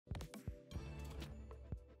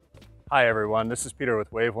Hi everyone, this is Peter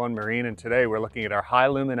with Wave 1 Marine, and today we're looking at our high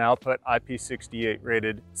lumen output IP68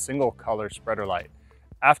 rated single color spreader light.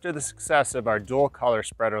 After the success of our dual color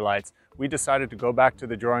spreader lights, we decided to go back to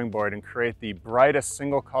the drawing board and create the brightest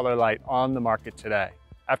single color light on the market today.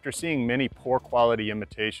 After seeing many poor quality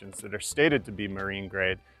imitations that are stated to be marine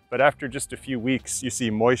grade, but after just a few weeks you see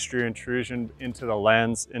moisture intrusion into the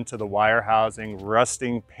lens, into the wire housing,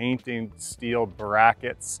 rusting, painting, steel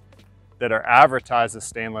brackets that are advertised as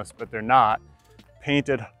stainless, but they're not,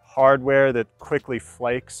 painted hardware that quickly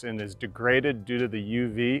flakes and is degraded due to the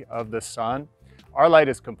UV of the sun. Our light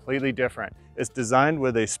is completely different. It's designed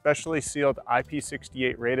with a specially sealed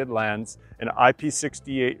IP68 rated lens and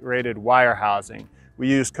IP68 rated wire housing. We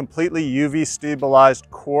use completely UV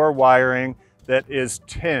stabilized core wiring that is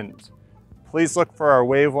tinned. Please look for our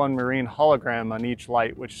Wave 1 Marine hologram on each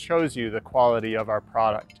light, which shows you the quality of our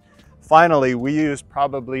product. Finally, we use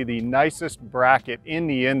probably the nicest bracket in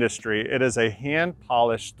the industry. It is a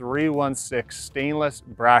hand-polished 316 stainless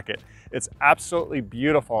bracket. It's absolutely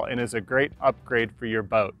beautiful and is a great upgrade for your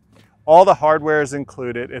boat. All the hardware is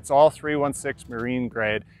included. It's all 316 marine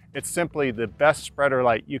grade. It's simply the best spreader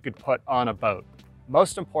light you could put on a boat.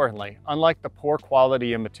 Most importantly, unlike the poor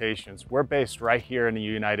quality imitations, we're based right here in the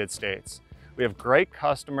United States. We have great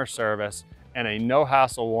customer service and a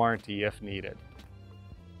no-hassle warranty if needed.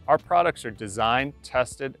 Our products are designed,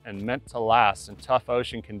 tested, and meant to last in tough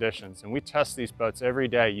ocean conditions, and we test these boats every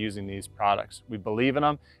day using these products. We believe in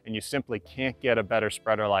them, and you simply can't get a better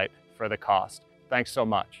spreader light for the cost. Thanks so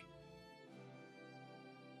much.